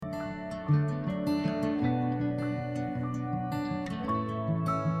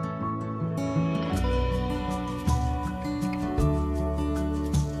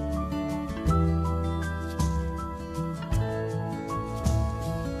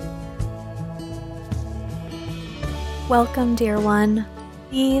Welcome, dear one.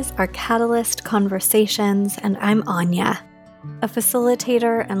 These are Catalyst Conversations, and I'm Anya, a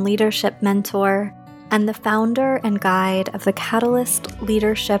facilitator and leadership mentor, and the founder and guide of the Catalyst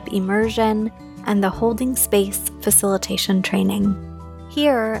Leadership Immersion and the Holding Space Facilitation Training.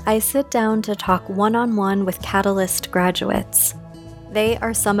 Here, I sit down to talk one-on-one with Catalyst graduates. They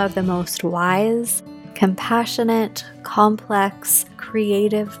are some of the most wise, compassionate, complex,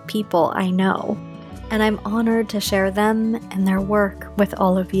 creative people I know, and I'm honored to share them and their work with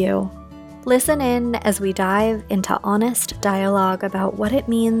all of you. Listen in as we dive into honest dialogue about what it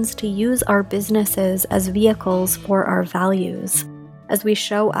means to use our businesses as vehicles for our values, as we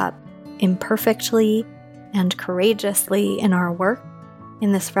show up imperfectly and courageously in our work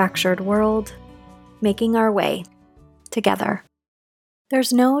in this fractured world, making our way together.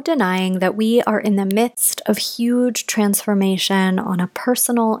 There's no denying that we are in the midst of huge transformation on a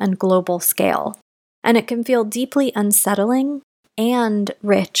personal and global scale, and it can feel deeply unsettling and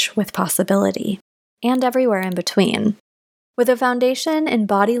rich with possibility, and everywhere in between. With a foundation in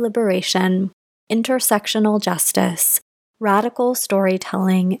body liberation, intersectional justice, radical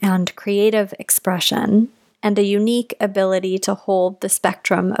storytelling, and creative expression, and a unique ability to hold the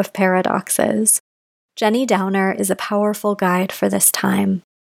spectrum of paradoxes, Jenny Downer is a powerful guide for this time.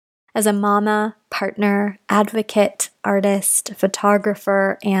 As a mama, partner, advocate, artist,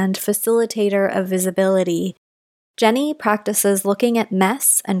 photographer, and facilitator of visibility, Jenny practices looking at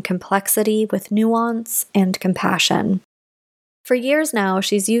mess and complexity with nuance and compassion. For years now,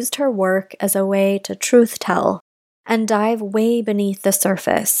 she's used her work as a way to truth tell and dive way beneath the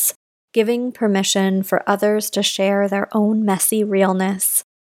surface, giving permission for others to share their own messy realness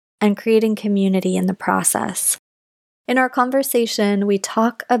and creating community in the process. In our conversation, we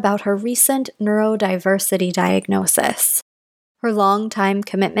talk about her recent neurodiversity diagnosis, her long-time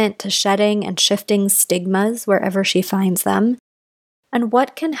commitment to shedding and shifting stigmas wherever she finds them, and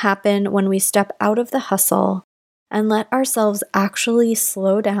what can happen when we step out of the hustle and let ourselves actually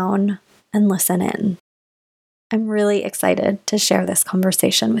slow down and listen in. I'm really excited to share this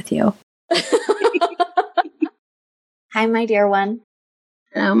conversation with you. Hi, my dear one.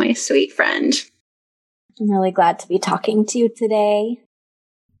 Hello, my sweet friend. I'm really glad to be talking to you today.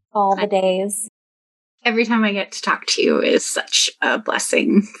 All the days. Every time I get to talk to you is such a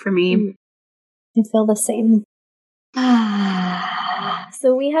blessing for me. I feel the same.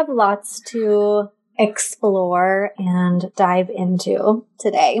 So we have lots to explore and dive into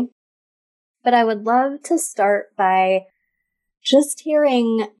today. But I would love to start by just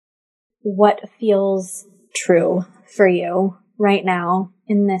hearing what feels true for you right now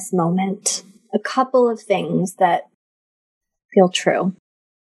in this moment. A couple of things that feel true.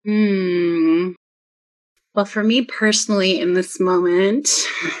 Well, for me personally in this moment,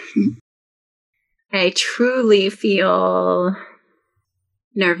 I truly feel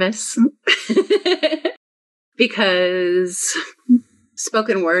nervous because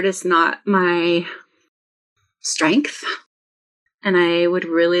spoken word is not my strength. And I would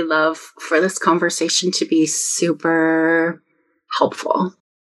really love for this conversation to be super helpful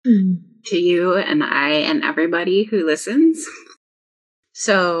to you and I and everybody who listens.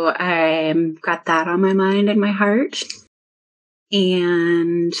 So I've got that on my mind and my heart.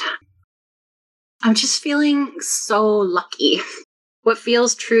 And I'm just feeling so lucky. What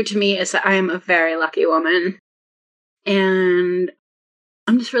feels true to me is that I am a very lucky woman. And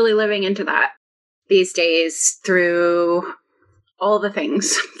I'm just really living into that these days through all the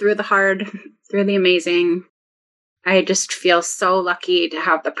things, through the hard, through the amazing. I just feel so lucky to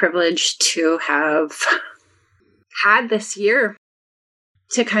have the privilege to have had this year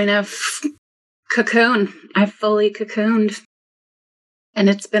to kind of cocoon. I've fully cocooned. And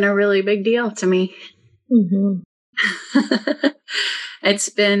it's been a really big deal to me. It's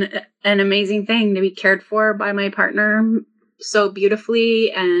been an amazing thing to be cared for by my partner so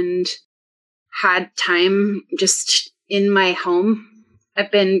beautifully and had time just in my home. I've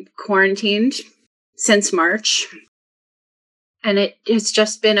been quarantined since March. And it has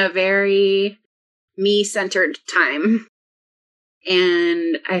just been a very me-centered time.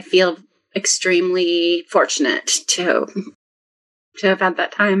 And I feel extremely fortunate to have had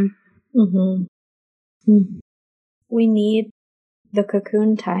that time. We need the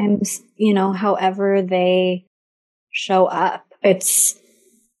cocoon times, however they show up. It's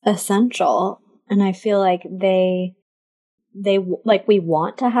essential. And I feel like we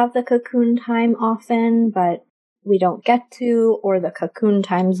want to have the cocoon time often, but we don't get to, or the cocoon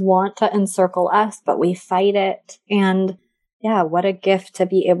times want to encircle us, but we fight it. And yeah, what a gift to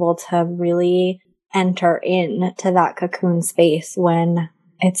be able to really enter into that cocoon space when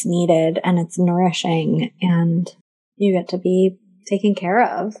it's needed and it's nourishing. And you get to be taken care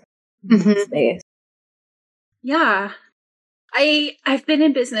of in that space. Yeah. I've been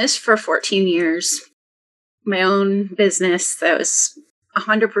in business for 14 years. My own business that was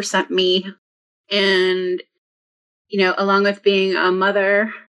 100% me. And, along with being a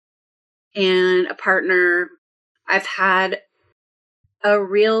mother and a partner, I've had a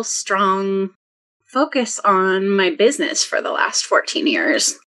real strong focus on my business for the last 14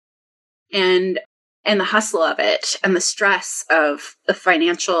 years. And the hustle of it and the stress of the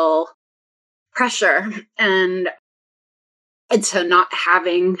financial pressure. And so not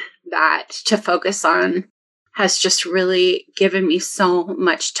having that to focus on has just really given me so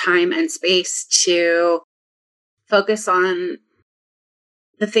much time and space to focus on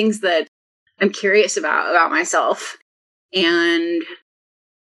the things that I'm curious about myself, and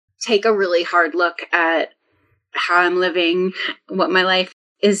take a really hard look at how I'm living, what my life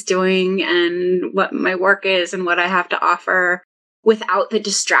is doing, and what my work is, and what I have to offer without the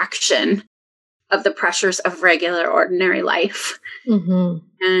distraction of the pressures of regular, ordinary life.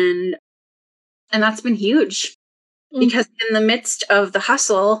 And that's been huge, because in the midst of the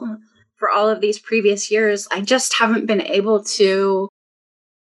hustle for all of these previous years, I just haven't been able to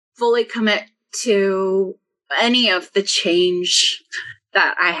fully commit to any of the change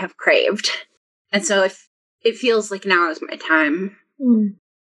that I have craved. And so it feels like now is my time.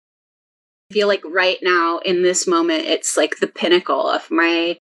 I feel like right now in this moment, it's like the pinnacle of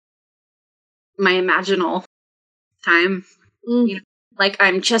my imaginal time. Like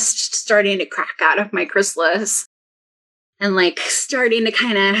I'm just starting to crack out of my chrysalis and like starting to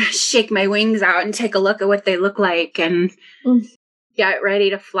kind of shake my wings out and take a look at what they look like and get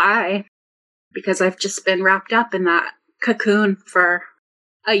ready to fly, because I've just been wrapped up in that cocoon for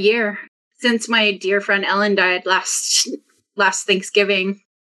a year since my dear friend Ellen died last Thanksgiving.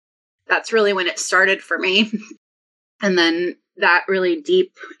 That's really when it started for me. And then that really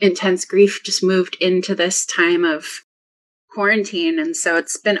deep, intense grief just moved into this time of quarantine. And so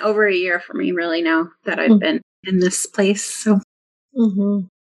it's been over a year for me really now that I've been in this place. So.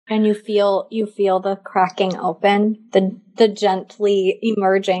 And you feel the cracking open, the gently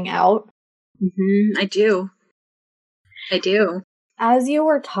emerging out. I do. As you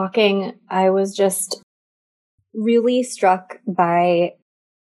were talking, I was just really struck by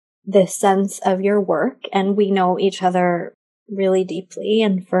this sense of your work, and we know each other really deeply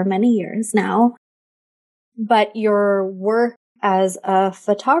and for many years now. But your work as a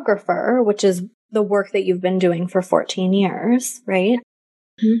photographer, which is the work that you've been doing for 14 years, right?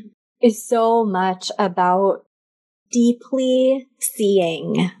 Is so much about deeply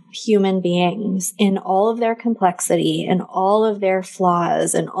seeing human beings in all of their complexity and all of their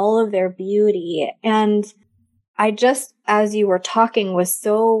flaws and all of their beauty. And I just, as you were talking, was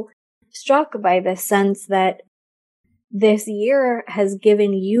so struck by the sense that this year has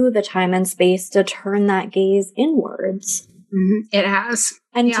given you the time and space to turn that gaze inwards. It has.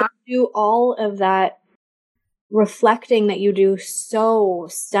 And to do all of that reflecting that you do so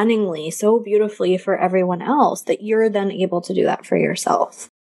stunningly, so beautifully for everyone else, that you're then able to do that for yourself.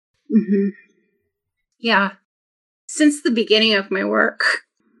 Yeah. Since the beginning of my work,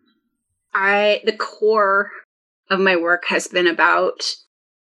 the core of my work has been about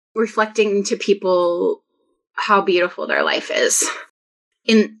reflecting to people how beautiful their life is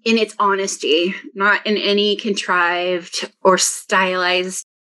in its honesty, not in any contrived or stylized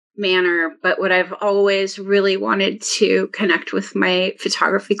manner. But what I've always really wanted to connect with my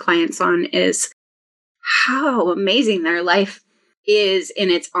photography clients on is how amazing their life is in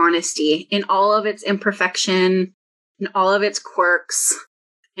its honesty, in all of its imperfection, in all of its quirks,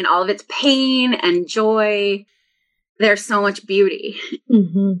 in all of its pain and joy. There's so much beauty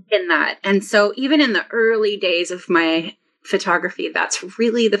in that. And so even in the early days of my photography, that's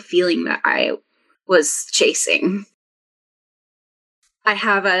really the feeling that I was chasing. I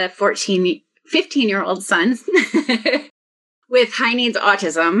have a 15-year-old son with high needs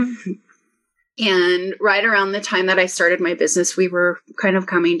autism. And right around the time that I started my business, we were kind of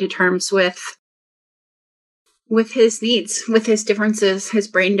coming to terms with his needs, with his differences, his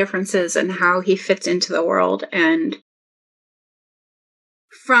brain differences, and how he fits into the world. And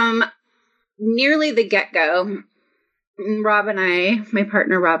from nearly the get-go, Rob and I, my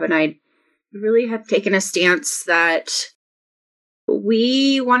partner Rob and I, really have taken a stance that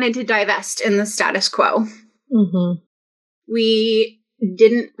we wanted to divest in the status quo. We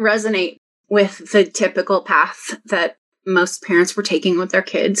didn't resonate with the typical path that most parents were taking with their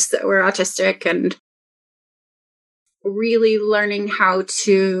kids that were autistic, and really learning how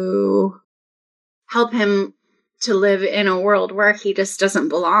to help him to live in a world where he just doesn't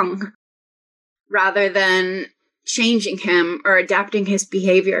belong, rather than changing him or adapting his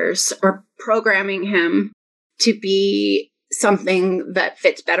behaviors or programming him to be something that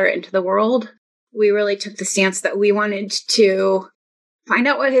fits better into the world. We really took the stance that we wanted to find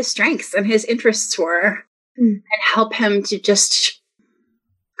out what his strengths and his interests were and help him to just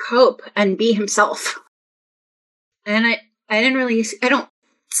cope and be himself. And I don't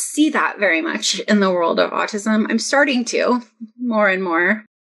see that very much in the world of autism. I'm starting to more and more,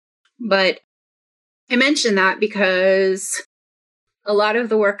 but I mention that because a lot of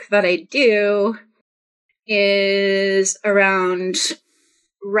the work that I do is around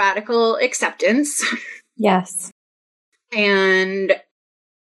radical acceptance. Yes. And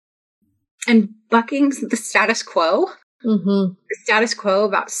bucking the status quo. The status quo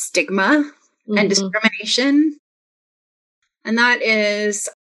about stigma and discrimination. And that is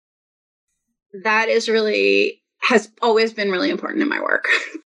really, has always been really important in my work.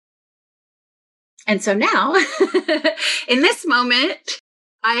 And so now, in this moment,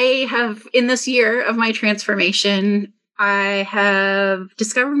 in this year of my transformation, I have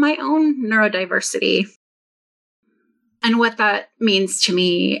discovered my own neurodiversity and what that means to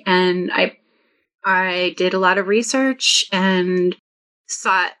me. And I did a lot of research and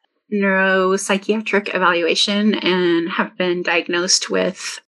sought neuropsychiatric evaluation and have been diagnosed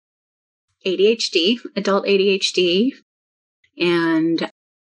with ADHD, adult ADHD, and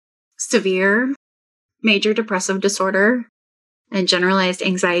severe major depressive disorder and generalized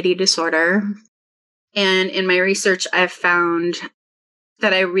anxiety disorder. And in my research, I've found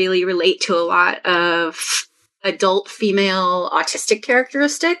that I really relate to a lot of adult female autistic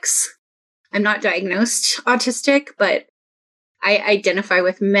characteristics. I'm not diagnosed autistic, but I identify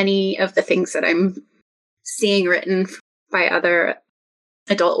with many of the things that I'm seeing written by other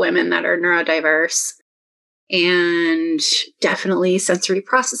adult women that are neurodiverse. And definitely sensory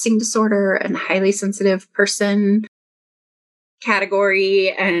processing disorder and highly sensitive person category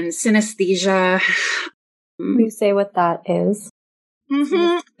and synesthesia. Will you say what that is?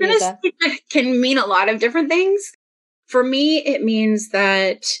 Synesthesia can mean a lot of different things. For me, it means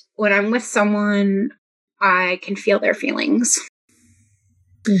that when I'm with someone, I can feel their feelings.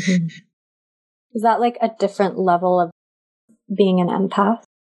 Is that like a different level of being an empath?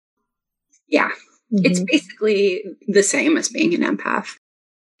 Yeah. It's basically the same as being an empath.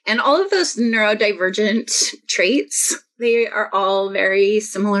 And all of those neurodivergent traits, they are all very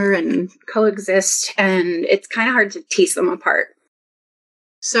similar and coexist, and it's kind of hard to tease them apart.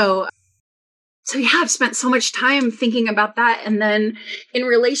 So yeah, I've spent so much time thinking about that. And then in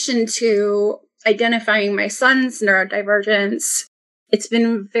relation to identifying my son's neurodivergence, it's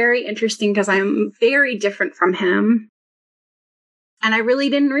been very interesting because I'm very different from him. And I really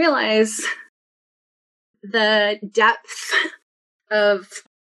didn't realize the depth of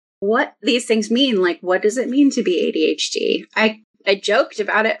what these things mean. Like, what does it mean to be ADHD? I joked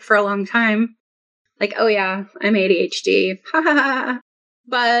about it for a long time. Like, oh yeah, I'm ADHD. Ha ha ha.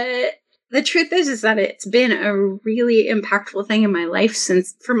 But the truth is that it's been a really impactful thing in my life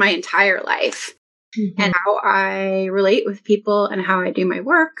for my entire life. And how I relate with people and how I do my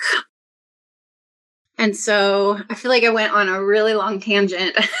work. And so I feel like I went on a really long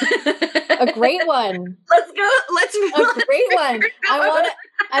tangent. A great one. Let's go. A great one.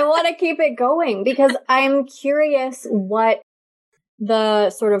 I want to keep it going because I'm curious what the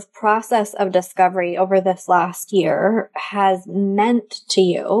sort of process of discovery over this last year has meant to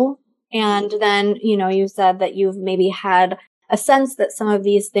you. And then, you said that you've maybe had a sense that some of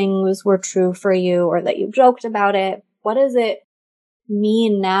these things were true for you or that you joked about it. What does it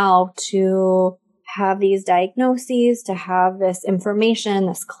mean now to have these diagnoses, to have this information,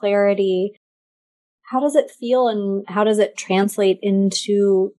 this clarity? How does it feel and how does it translate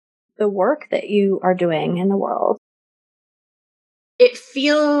into the work that you are doing in the world? It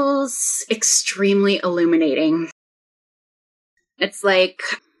feels extremely illuminating. It's like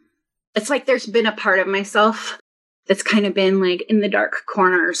there's been a part of myself that's kind of been like in the dark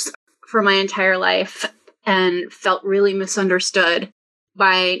corners for my entire life and felt really misunderstood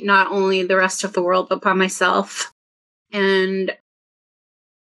by not only the rest of the world, but by myself. And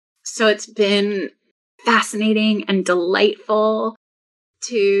so it's been fascinating and delightful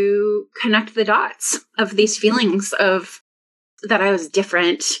to connect the dots of these feelings of that I was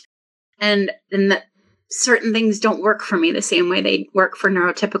different and that certain things don't work for me the same way they work for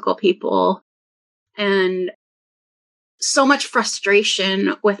neurotypical people. And so much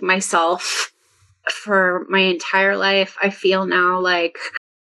frustration with myself for my entire life. I feel now like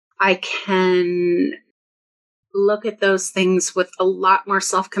I can look at those things with a lot more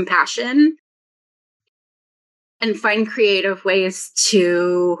self-compassion and find creative ways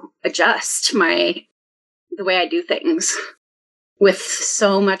to adjust my the way I do things with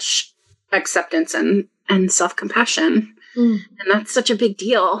so much acceptance and self-compassion. And that's such a big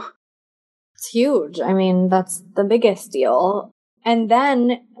deal. It's huge. I mean, that's the biggest deal. And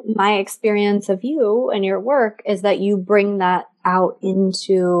then my experience of you and your work is that you bring that out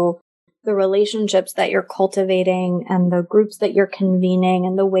into the relationships that you're cultivating and the groups that you're convening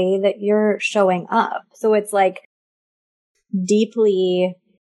and the way that you're showing up. So it's like deeply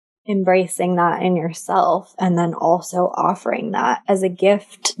embracing that in yourself and then also offering that as a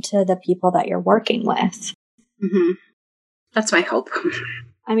gift to the people that you're working with. Mm-hmm. That's my hope.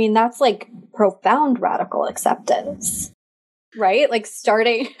 I mean, that's like profound radical acceptance, right? Like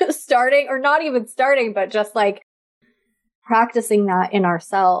starting, or not even starting, but just like practicing that in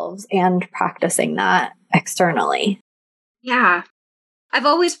ourselves and practicing that externally. Yeah. I've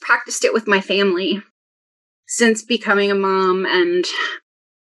always practiced it with my family since becoming a mom and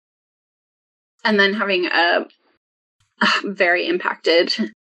then having a very impacted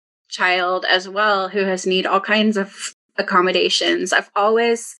child as well who has need all kinds of accommodations. I've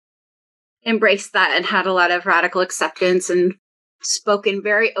always embraced that and had a lot of radical acceptance and spoken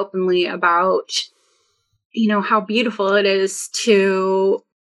very openly about, you know, how beautiful it is to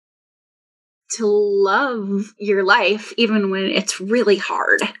love your life even when it's really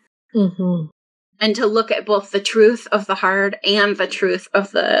hard. Mm-hmm. And to look at both the truth of the hard and the truth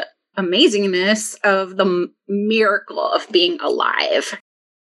of the amazingness of the miracle of being alive.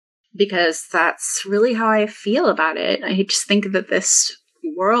 Because that's really how I feel about it. I just think that this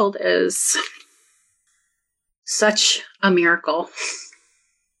world is such a miracle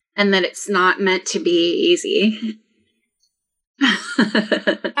and that it's not meant to be easy.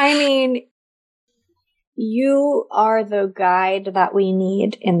 I mean, you are the guide that we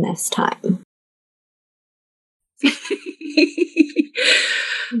need in this time.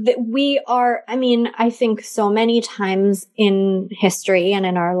 We are, I mean, I think so many times in history and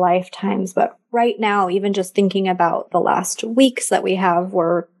in our lifetimes, but right now, even just thinking about the last weeks that we have,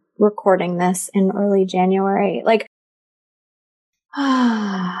 we're recording this in early January, like,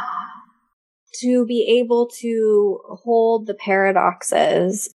 to be able to hold the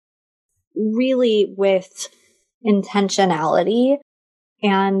paradoxes really with intentionality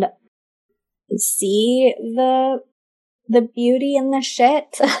and see the beauty in the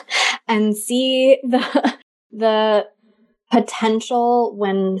shit and see the potential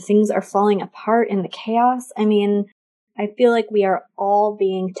when things are falling apart in the chaos. I mean, I feel like we are all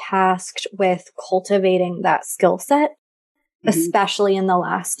being tasked with cultivating that skill set, especially in the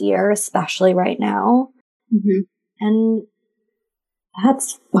last year, especially right now. Mm-hmm. And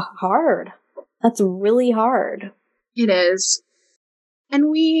that's hard. That's really hard. It is.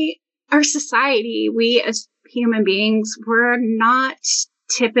 And our society, we as human beings, we're not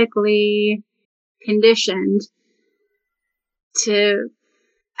typically conditioned to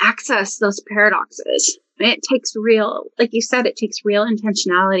access those paradoxes. It takes real, like you said, it takes real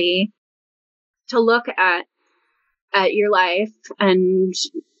intentionality to look at your life and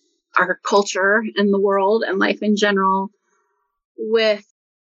our culture and the world and life in general with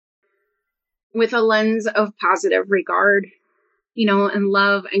a lens of positive regard, you know, and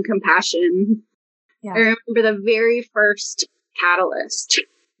love and compassion. Yeah. I remember the very first Catalyst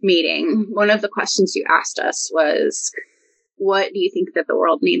meeting. One of the questions you asked us was, what do you think that the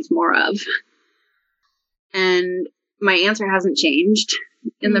world needs more of? And my answer hasn't changed.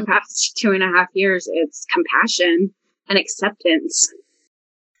 In the past 2.5 years, it's compassion and acceptance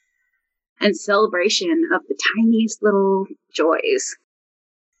and celebration of the tiniest little joys.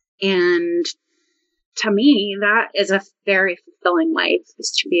 And to me, that is a very fulfilling life,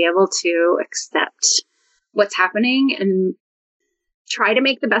 is to be able to accept what's happening and try to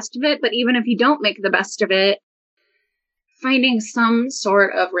make the best of it. But even if you don't make the best of it, finding some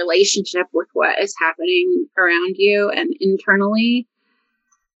sort of relationship with what is happening around you and internally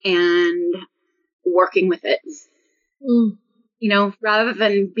and working with it. You know, rather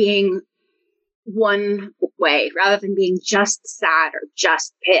than being one way, rather than being just sad or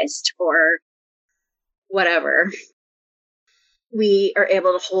just pissed or whatever, we are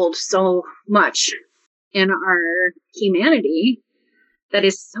able to hold so much in our humanity that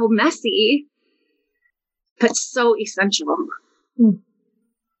is so messy, but so essential.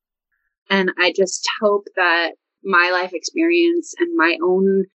 And I just hope that my life experience and my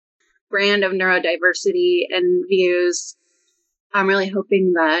own brand of neurodiversity and views, I'm really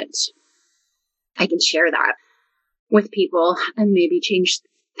hoping that I can share that with people and maybe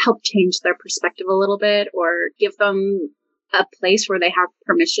help change their perspective a little bit, or give them a place where they have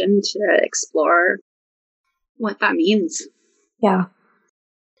permission to explore what that means. Yeah.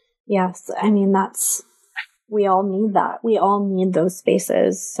 Yes. I mean, that's we all need that. We all need those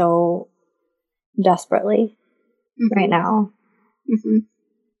spaces so desperately right now. Mm-hmm.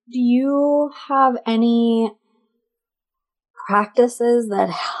 Do you have any practices that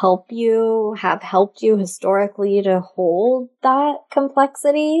have helped you historically to hold that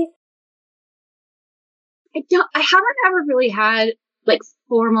complexity? I haven't ever really had like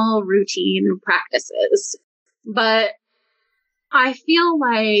formal routine practices, but I feel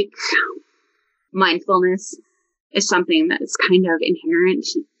like mindfulness is something that is kind of inherent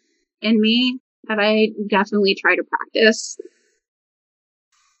in me that I definitely try to practice.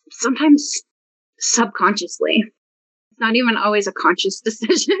 Sometimes subconsciously. It's not even always a conscious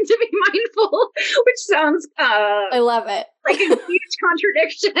decision to be mindful, which sounds I love it. Like a huge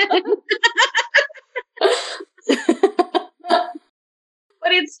contradiction.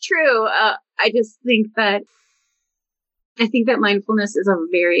 But it's true. I just think that mindfulness is a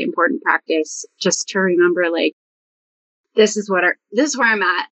very important practice, just to remember, like, this is where I'm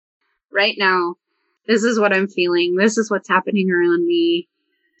at right now. This is what I'm feeling. This is what's happening around me.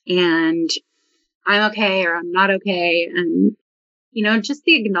 And I'm okay or I'm not okay. And, just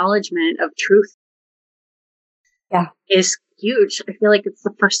the acknowledgement of truth is huge. I feel like it's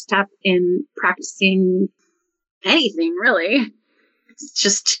the first step in practicing anything, really. It's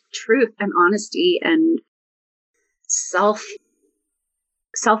just truth and honesty and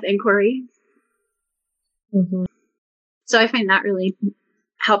self-inquiry. Mm-hmm. So I find that really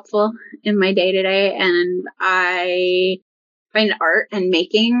helpful in my day-to-day, and I find art and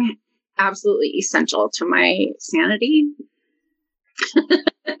making absolutely essential to my sanity.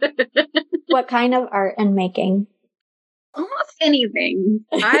 What kind of art and making? Almost anything.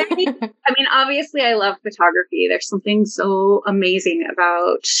 I mean, obviously I love photography. There's something so amazing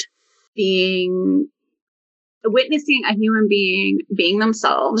about witnessing a human being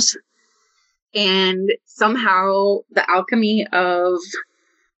themselves, and somehow the alchemy of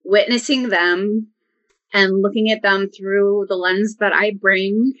witnessing them and looking at them through the lens that I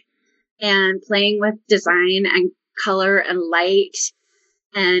bring, and playing with design and color and light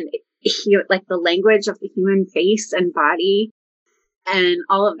and like the language of the human face and body and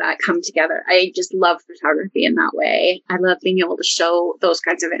all of that come together. I just love photography in that way. I love being able to show those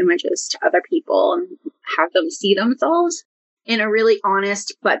kinds of images to other people and have them see themselves in a really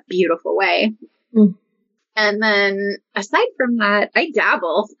honest but beautiful way. Mm. And then aside from that, I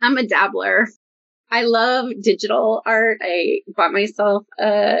dabble. I'm a dabbler. I love digital art. I bought myself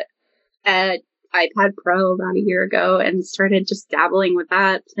an iPad Pro about a year ago and started just dabbling with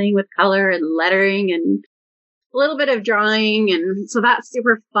that, playing with color and lettering and a little bit of drawing. And so that's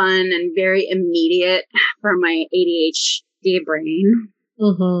super fun and very immediate for my ADHD brain.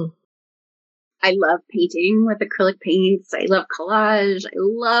 Mm-hmm. I love painting with acrylic paints. I love collage. I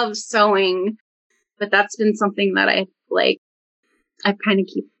love sewing. But that's been something that I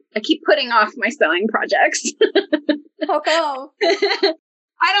keep putting off my sewing projects. How come?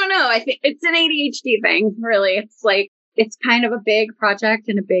 I don't know. I think it's an ADHD thing, really. It's like, it's kind of a big project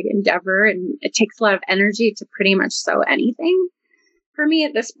and a big endeavor, and it takes a lot of energy to pretty much sew anything for me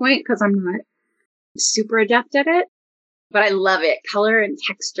at this point, because I'm not super adept at it. But I love it. Color and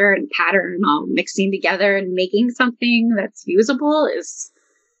texture and pattern all mixing together and making something that's usable is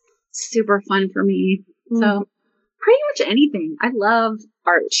super fun for me. Mm. So pretty much anything. I love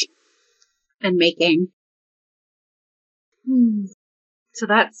art and making. So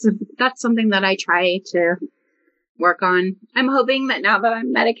that's something that I try to work on. I'm hoping that now that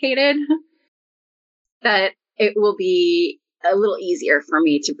I'm medicated, that it will be a little easier for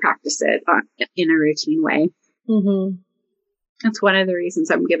me to practice it in a routine way. Mm-hmm. That's one of the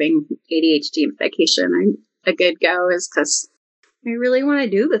reasons I'm giving ADHD medication a good go, is because I really want to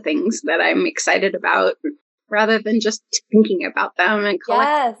do the things that I'm excited about, rather than just thinking about them and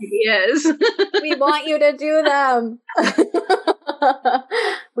collecting ideas. We want you to do them.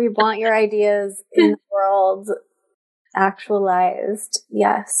 We want your ideas in the world actualized.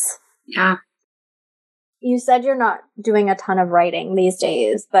 Yes. Yeah. You said you're not doing a ton of writing these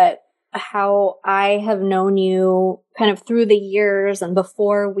days, but how I have known you kind of through the years and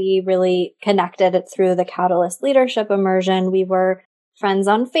before we really connected, it through the Catalyst Leadership Immersion. We were friends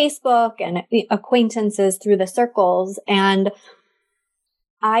on Facebook and acquaintances through the circles. And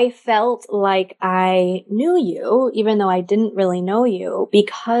I felt like I knew you, even though I didn't really know you,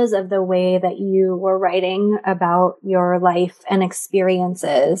 because of the way that you were writing about your life and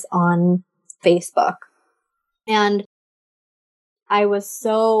experiences on Facebook. And I was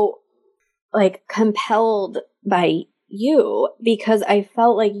so compelled by you because I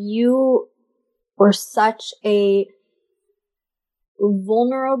felt like you were such a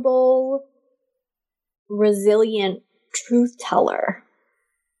vulnerable, resilient truth teller,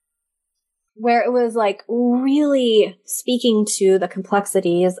 where it was like really speaking to the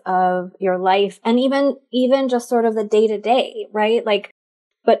complexities of your life and even just sort of the day-to-day, right? Like,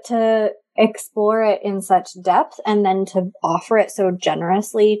 but to explore it in such depth and then to offer it so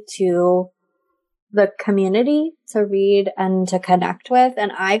generously to the community to read and to connect with.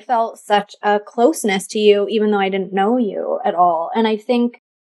 And I felt such a closeness to you, even though I didn't know you at all. And I think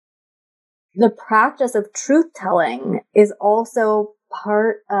the practice of truth telling is also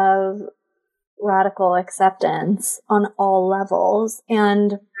part of radical acceptance on all levels.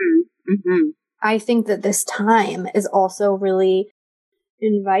 And I think that this time is also really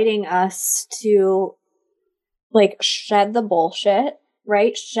inviting us to like shed the bullshit,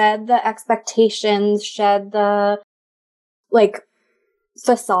 right? Shed the expectations, shed the like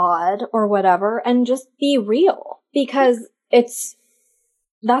facade or whatever, and just be real, because that's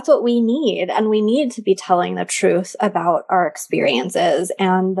what we need. And we need to be telling the truth about our experiences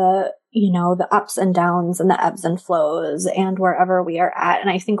and the ups and downs and the ebbs and flows and wherever we are at.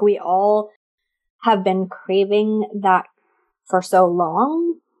 And I think we all have been craving that for so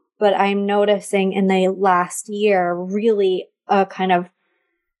long, but I'm noticing in the last year really a kind of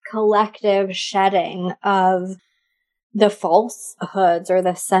collective shedding of the falsehoods or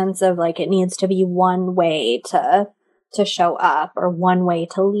the sense of like it needs to be one way to show up or one way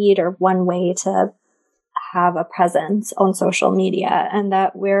to lead or one way to have a presence on social media, and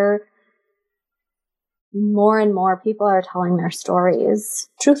that we're more and more people are telling their stories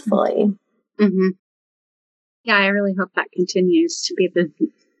truthfully. Mm-hmm. Yeah, I really hope that continues to be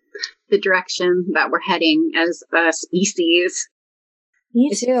the direction that we're heading as a species.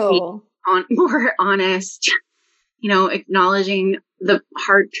 Me too. More honest, acknowledging the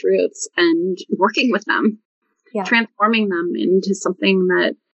hard truths and working with them, transforming them into something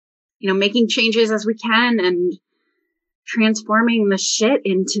that, making changes as we can and transforming the shit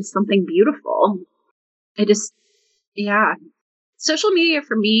into something beautiful. Social media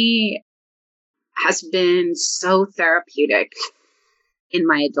for me has been so therapeutic in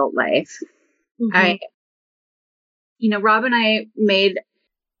my adult life. Mm-hmm. Rob and I made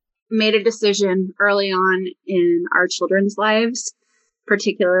a decision early on in our children's lives,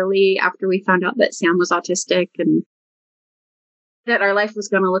 particularly after we found out that Sam was autistic and that our life was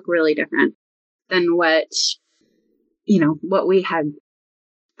going to look really different than what we had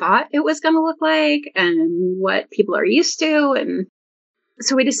thought it was going to look like and what people are used to. And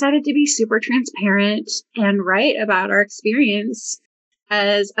so we decided to be super transparent and write about our experience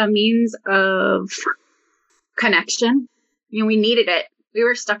as a means of connection. We needed it. We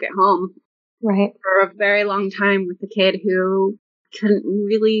were stuck at home for a very long time with a kid who couldn't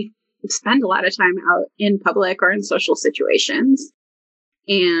really spend a lot of time out in public or in social situations.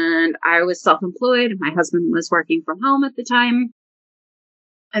 And I was self-employed. My husband was working from home at the time.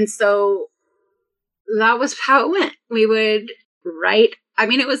 And so that was how it went. We would write. I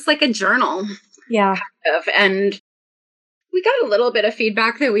mean, it was like a journal. Yeah. Kind of, and we got a little bit of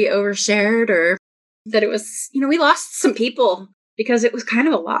feedback that we overshared or that it was, we lost some people because it was kind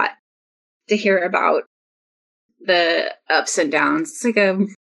of a lot to hear about the ups and downs. It's like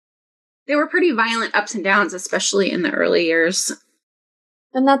they were pretty violent ups and downs, especially in the early years.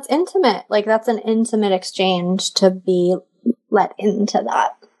 And that's intimate. Like, that's an intimate exchange to be let into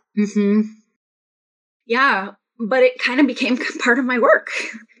that. Mm-hmm. Yeah, but it kind of became part of my work.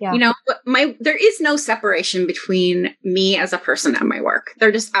 Yeah. There is no separation between me as a person and my work.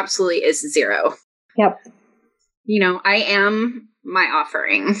 There just absolutely is zero. Yep. I am my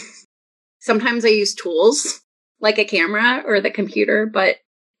offering. Sometimes I use tools like a camera or the computer, but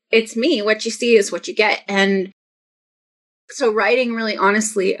it's me. What you see is what you get. And so writing really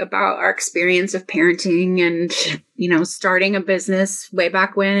honestly about our experience of parenting and, starting a business way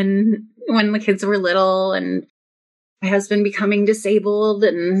back when the kids were little and my husband becoming disabled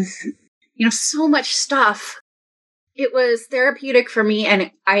and, so much stuff. It was therapeutic for me,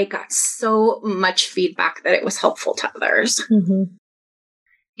 and I got so much feedback that it was helpful to others. Mm-hmm.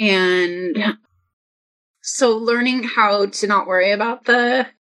 And so learning how to not worry about the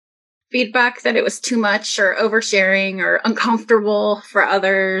feedback that it was too much or oversharing or uncomfortable for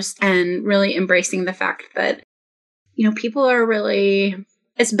others, and really embracing the fact that, people are really,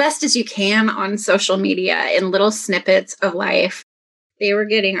 as best as you can on social media in little snippets of life, they were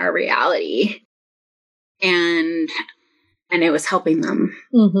getting our reality. And it was helping them.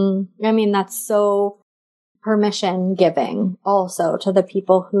 Mm-hmm. I mean, that's so permission giving also to the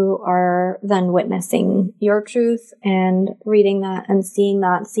people who are then witnessing your truth and reading that and seeing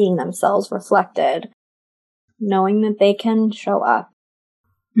themselves reflected, knowing that they can show up.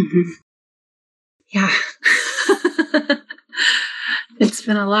 Mm-hmm. Yeah. It's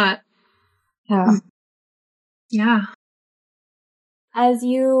been a lot. Yeah. Yeah. As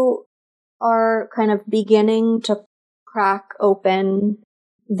you are kind of beginning to crack open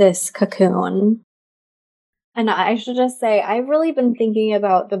this cocoon, and I should just say, I've really been thinking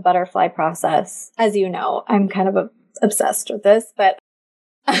about the butterfly process. As you know, I'm kind of obsessed with this, but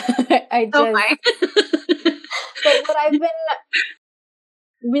I just, Oh my. but what I've been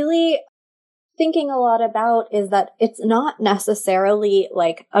really thinking a lot about is that it's not necessarily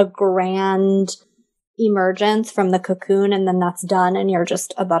like a grand emergence from the cocoon and then that's done and you're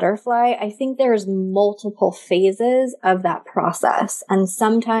just a butterfly. I think there's multiple phases of that process. And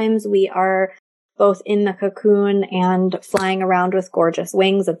sometimes we are both in the cocoon and flying around with gorgeous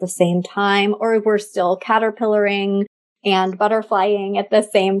wings at the same time, or we're still caterpillaring and butterflying at the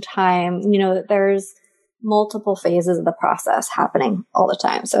same time. You know, there's multiple phases of the process happening all the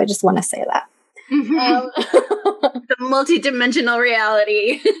time. So I just want to say that. The multi-dimensional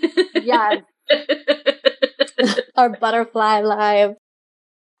reality. Yes. Our butterfly lives.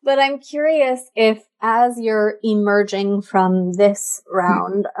 But I'm curious if, as you're emerging from this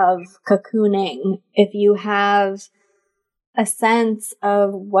round of cocooning, if you have a sense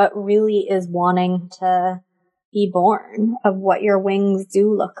of what really is wanting to be born, of what your wings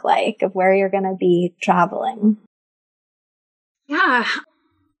do look like, of where you're going to be traveling. Yeah,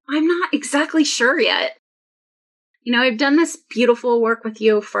 I'm not exactly sure yet. You know, I've done this beautiful work with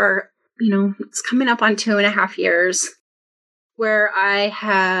you for, it's coming up on 2.5 years, where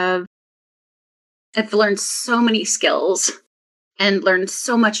I've learned so many skills and learned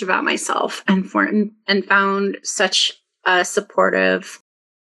so much about myself and found such a supportive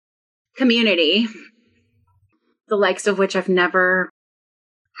community, the likes of which I've never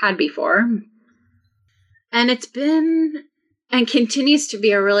had before. And it's been and continues to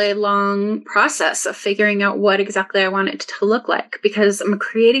be a really long process of figuring out what exactly I want it to look like, because I'm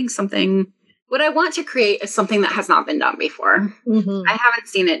creating something. What I want to create is something that has not been done before. Mm-hmm. I haven't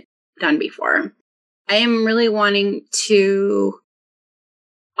seen it done before. I am really wanting to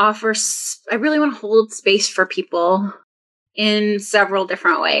I really want to hold space for people in several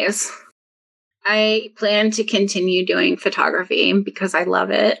different ways. I plan to continue doing photography because I love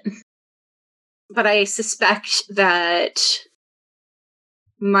it. But I suspect that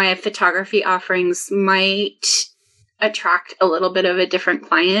my photography offerings might attract a little bit of a different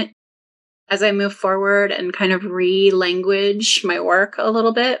client as I move forward and kind of re-language my work a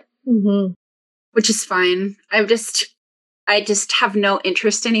little bit, which is fine. I just have no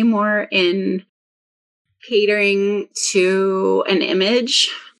interest anymore in catering to an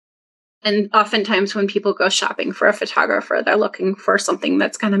image. And oftentimes when people go shopping for a photographer, they're looking for something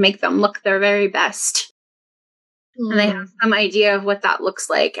that's going to make them look their very best. And they have some idea of what that looks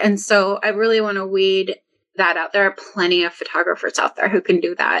like. And so I really want to weed that out. There are plenty of photographers out there who can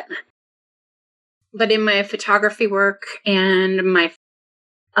do that. But in my photography work and my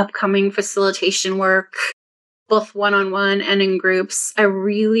upcoming facilitation work, both one-on-one and in groups, I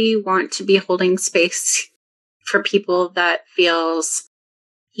really want to be holding space for people that feels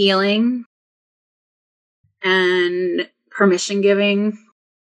healing and permission giving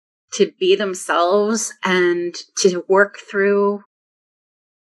to be themselves and to work through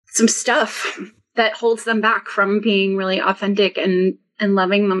some stuff that holds them back from being really authentic and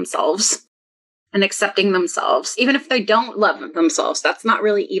loving themselves and accepting themselves. Even if they don't love themselves, that's not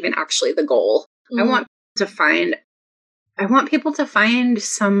really even actually the goal. I want people to find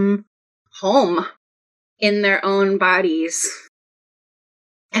some home in their own bodies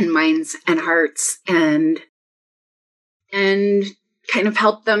and minds and hearts and kind of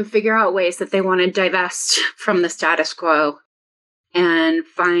help them figure out ways that they want to divest from the status quo and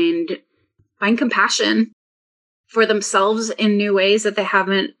find compassion for themselves in new ways that they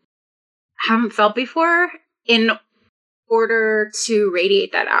haven't felt before, in order to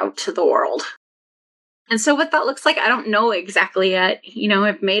radiate that out to the world. And so what that looks like, I don't know exactly yet. You know,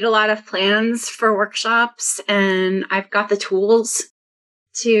 I've made a lot of plans for workshops and I've got the tools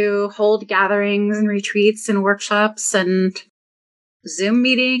to hold gatherings and retreats and workshops and Zoom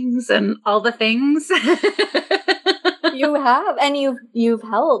meetings and all the things. You have, and you've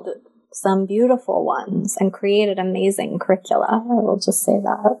held some beautiful ones and created amazing curricula. I will just say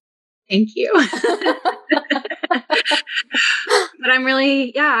that. Thank you. But I'm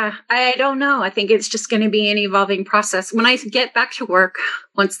really, I don't know. I think it's just going to be an evolving process. When I get back to work,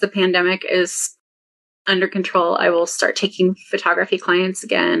 once the pandemic is under control, I will start taking photography clients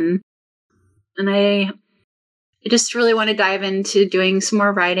again. And I just really want to dive into doing some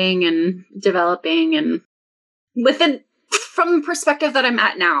more writing and developing, and from the perspective that I'm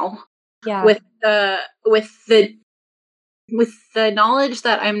at now, Yeah. with the knowledge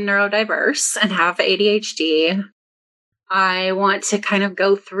that I'm neurodiverse and have ADHD, I want to kind of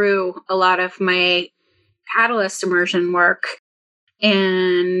go through a lot of my Catalyst immersion work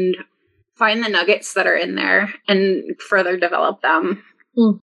and find the nuggets that are in there and further develop them.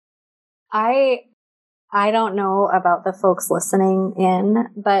 I don't know about the folks listening in,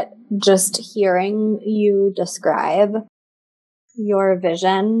 but just hearing you describe your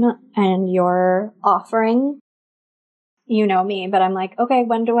vision and your offering, you know me, but I'm like, okay,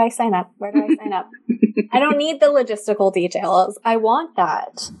 when do I sign up? Where do I sign up? I don't need the logistical details. I want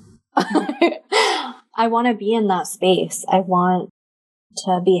that. I want to be in that space. I want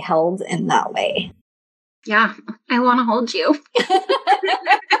to be held in that way. Yeah, I want to hold you.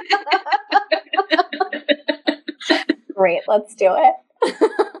 Great, let's do it.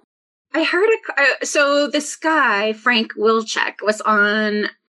 I heard so this guy, Frank Wilczek, was on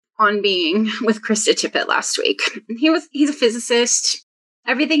Being with Krista Tippett last week. He's a physicist.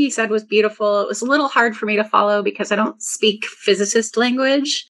 Everything he said was beautiful. It was a little hard for me to follow because I don't speak physicist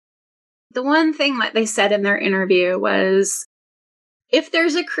language. The one thing that they said in their interview was, if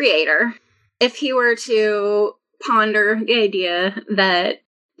there's a creator, if he were to ponder the idea that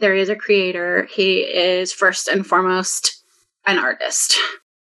there is a creator, he is first and foremost an artist.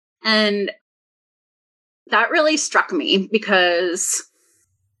 And that really struck me because,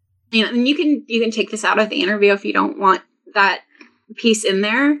 you know, and you can take this out of the interview if you don't want that piece in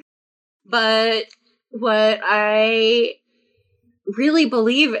there. But what I really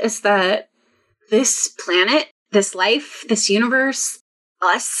believe is that this planet, this life, this universe,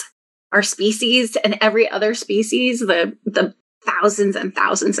 us, our species, and every other species, the thousands and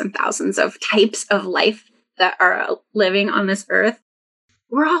thousands and thousands of types of life that are living on this earth,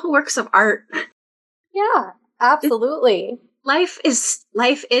 we're all works of art. Yeah, absolutely. Life is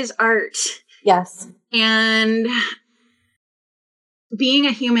art. Yes. And being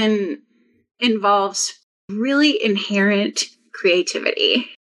a human involves really inherent creativity.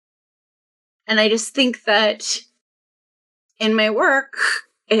 And I just think that in my work,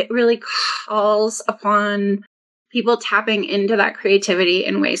 it really calls upon people tapping into that creativity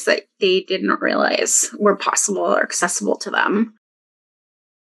in ways that they didn't realize were possible or accessible to them.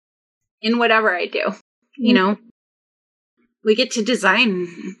 In whatever I do, you know, we get to design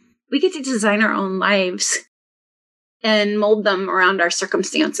our own lives and mold them around our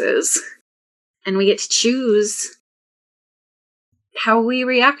circumstances. And we get to choose how we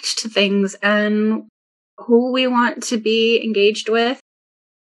react to things and who we want to be engaged with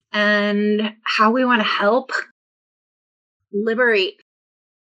and how we want to help liberate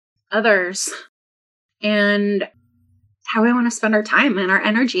others and how we want to spend our time and our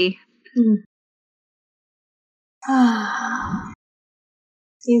energy.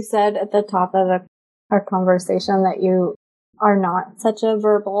 You said at the top of our conversation that you are not such a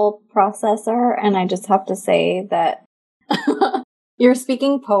verbal processor, and I just have to say that you're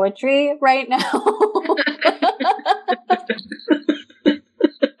speaking poetry right now.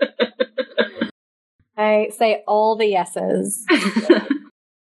 I say all the yeses.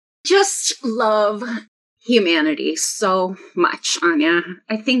 Just love humanity so much, Anya.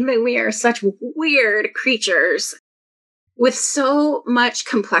 I think that we are such weird creatures with so much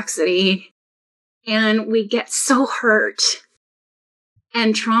complexity, and we get so hurt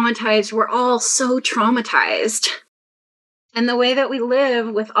and traumatized. We're all so traumatized. And the way that we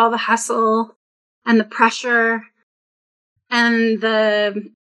live with all the hustle and the pressure and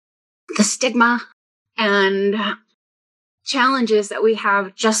the stigma and challenges that we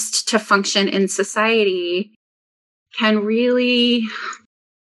have just to function in society can really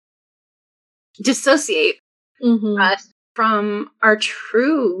dissociate us from our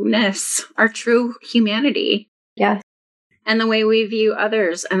trueness, our true humanity. Yes. And the way we view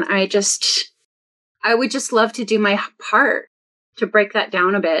others. And I would just love to do my part to break that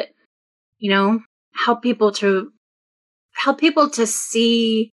down a bit, you know, help people to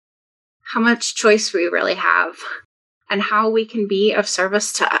see how much choice we really have and how we can be of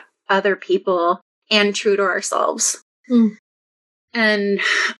service to other people and true to ourselves. And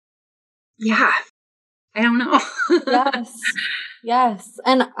yeah, I don't know. Yes.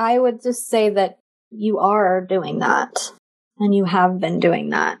 And I would just say that you are doing that and you have been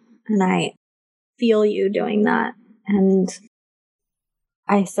doing that. And I feel you doing that. And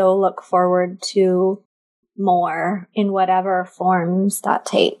I so look forward to more in whatever forms that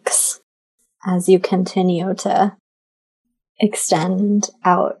takes as you continue to extend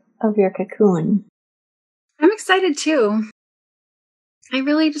out of your cocoon. I'm excited too. I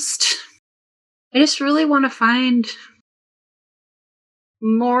just really want to find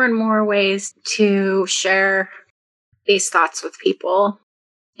more and more ways to share these thoughts with people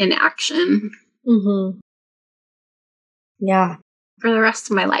in action. Mm-hmm. Yeah. For the rest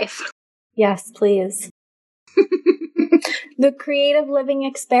of my life. Yes, please. The creative living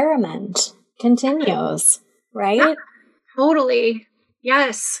experiment continues, right? Yeah, totally.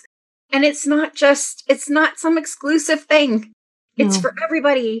 Yes. And it's not some exclusive thing. It's for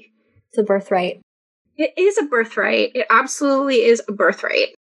everybody. It's a birthright. It is a birthright. It absolutely is a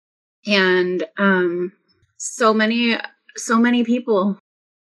birthright. And so many people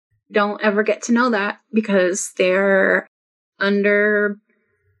don't ever get to know that because they're under,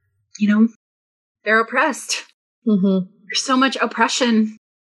 they're oppressed. Mm-hmm. There's so much oppression,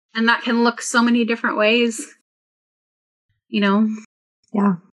 and that can look so many different ways,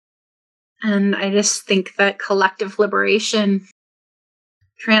 Yeah. And I just think that collective liberation,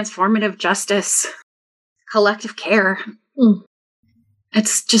 transformative justice, collective care,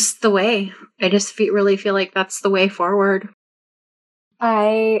 it's just the way. I just really feel like that's the way forward.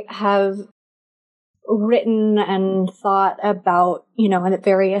 I have written and thought about, at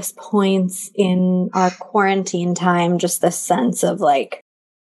various points in our quarantine time, just the sense of like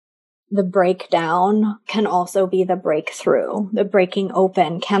the breakdown can also be the breakthrough, the breaking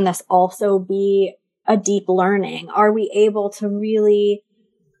open. Can this also be a deep learning? Are we able to really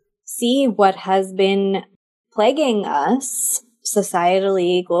see what has been plaguing us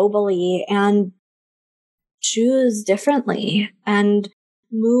societally, globally, and choose differently and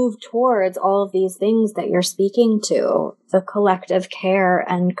move towards all of these things that you're speaking to, the collective care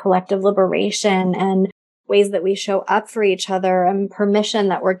and collective liberation and ways that we show up for each other and permission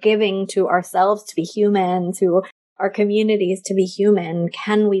that we're giving to ourselves to be human, to our communities to be human.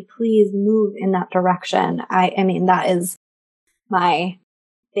 Can we please move in that direction? I mean, that is my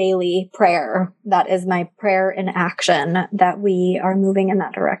daily prayer. That is my prayer in action, that we are moving in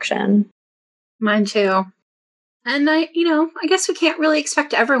that direction. Mine too. And I guess we can't really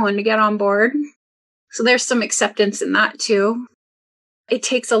expect everyone to get on board. So there's some acceptance in that too. It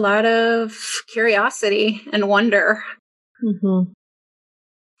takes a lot of curiosity and wonder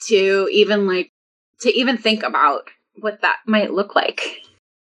to even think about what that might look like.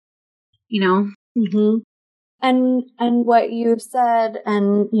 And what you've said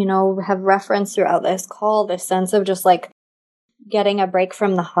and, have referenced throughout this call, this sense of just like getting a break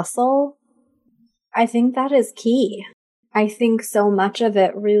from the hustle, I think that is key. I think so much of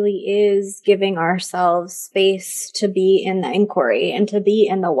it really is giving ourselves space to be in the inquiry and to be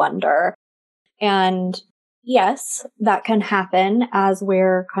in the wonder. And yes, that can happen as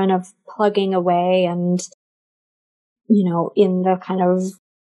we're kind of plugging away and, in the kind of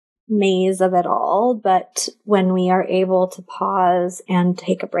maze of it all. But when we are able to pause and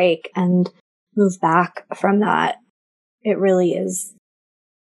take a break and move back from that, it really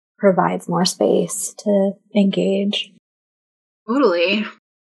provides more space to engage. Totally.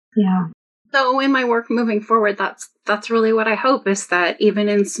 Yeah. So in my work moving forward, that's really what I hope, is that even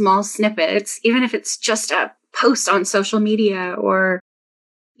in small snippets, even if it's just a post on social media or,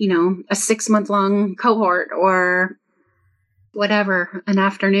 a 6-month-long cohort or whatever, an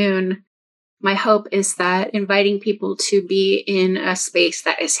afternoon, my hope is that inviting people to be in a space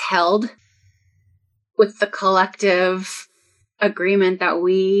that is held with the collective agreement that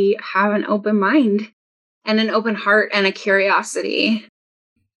we have an open mind and an open heart and a curiosity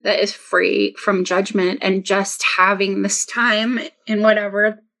that is free from judgment, and just having this time in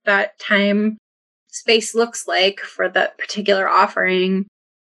whatever that time space looks like for that particular offering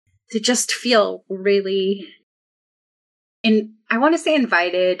to just feel really I want to say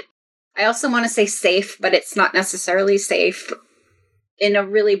invited. I also want to say safe, but it's not necessarily safe, in a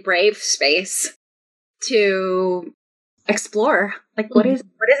really brave space to explore. Like, what does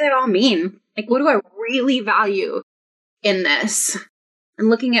it all mean? Like, what do I really value in this? And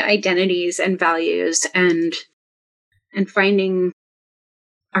looking at identities and values and finding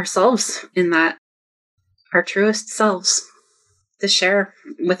ourselves in that, our truest selves, to share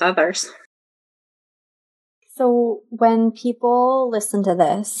with others. So when people listen to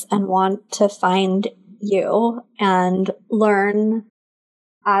this and want to find you and learn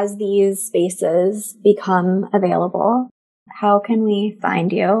as these spaces become available, how can we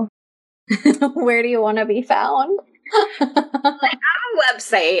find you? Where do you want to be found? I have a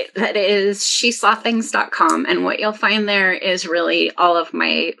website that is shesawthings.com, and what you'll find there is really all of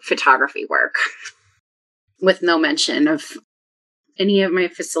my photography work, with no mention of any of my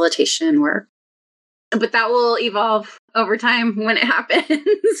facilitation work. But that will evolve over time when it happens.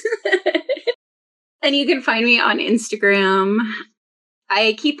 And you can find me on Instagram.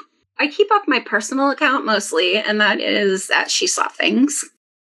 I I keep up my personal account mostly, and that is at She Saw Things.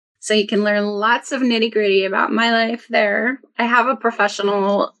 So you can learn lots of nitty-gritty about my life there. I have a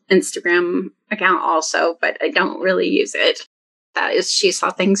professional Instagram account also, but I don't really use it. That is She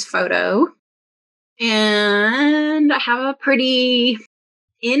Saw Things Photo. And I have a pretty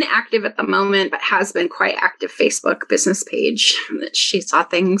inactive at the moment, but has been quite active Facebook business page that She Saw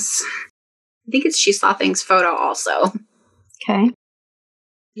Things. I think it's She Saw Things Photo also. Okay.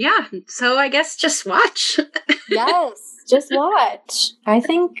 Yeah, so I guess just watch. Yes, just watch. I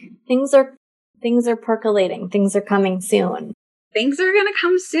think things are percolating. Things are coming soon. Things are going to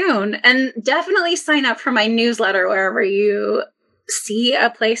come soon. And definitely sign up for my newsletter wherever you see a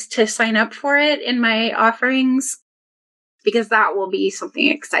place to sign up for it in my offerings, because that will be something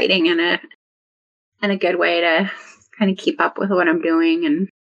exciting and a good way to kind of keep up with what I'm doing and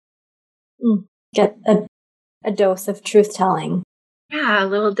get a dose of truth telling. Yeah, a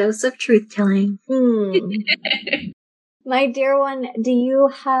little dose of truth telling. My dear one, do you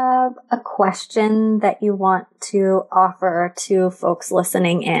have a question that you want to offer to folks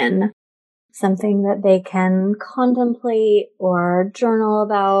listening in? Something that they can contemplate or journal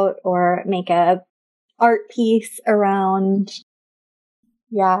about or make a art piece around?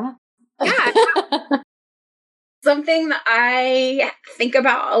 Yeah. Yeah. Something that I think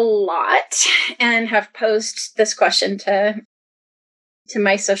about a lot and have posed this question to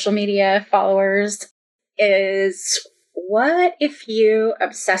my social media followers is, what if you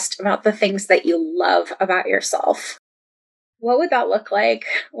obsessed about the things that you love about yourself? What would that look like?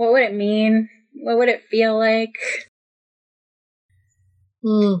 What would it mean? What would it feel like?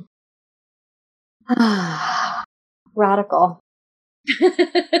 Radical.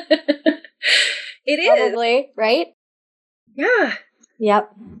 It is. Probably, right? Yeah.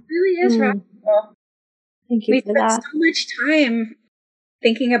 Yep. It really is radical. Thank you for that. We spend so much time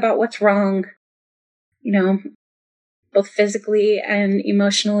thinking about what's wrong, both physically and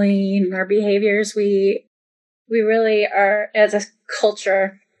emotionally in our behaviors. We really are, as a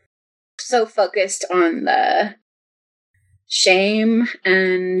culture, so focused on the shame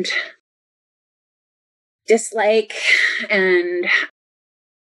and dislike and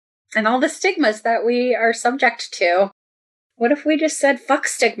all the stigmas that we are subject to. What if we just said, fuck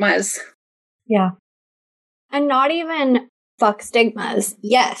stigmas? Yeah. And not even fuck stigmas.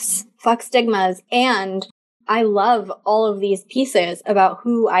 Yes, fuck stigmas. And I love all of these pieces about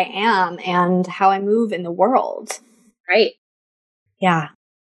who I am and how I move in the world. Right. Yeah.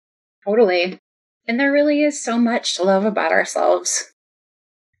 Totally. And there really is so much to love about ourselves.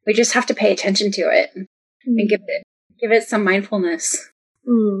 We just have to pay attention to it and give it some mindfulness.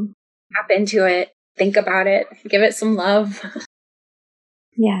 Tap into it. Think about it. Give it some love.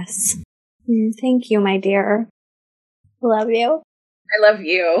 Yes. Thank you, my dear. Love you. I love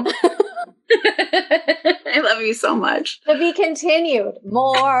you. I love you so much. To be continued.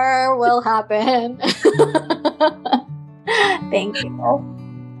 More will happen. Thank you.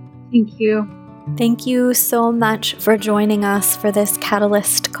 Thank you. Thank you so much for joining us for this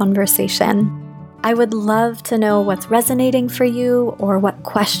Catalyst conversation. I would love to know what's resonating for you or what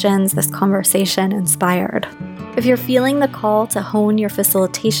questions this conversation inspired. If you're feeling the call to hone your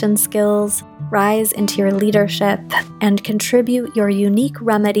facilitation skills, rise into your leadership, and contribute your unique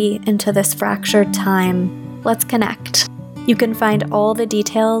remedy into this fractured time, let's connect. You can find all the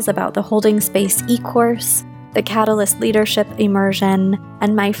details about the Holding Space e-course, the Catalyst Leadership Immersion,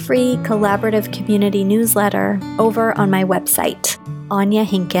 and my free collaborative community newsletter over on my website,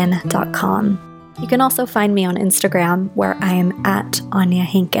 anyahinken.com. You can also find me on Instagram, where I am at Anya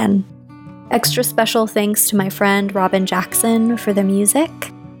Hinken. Extra special thanks to my friend Robin Jackson for the music,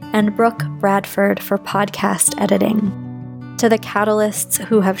 and Brooke Bradford for podcast editing. To the Catalysts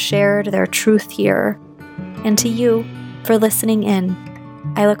who have shared their truth here, and to you for listening in.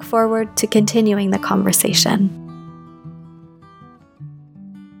 I look forward to continuing the conversation.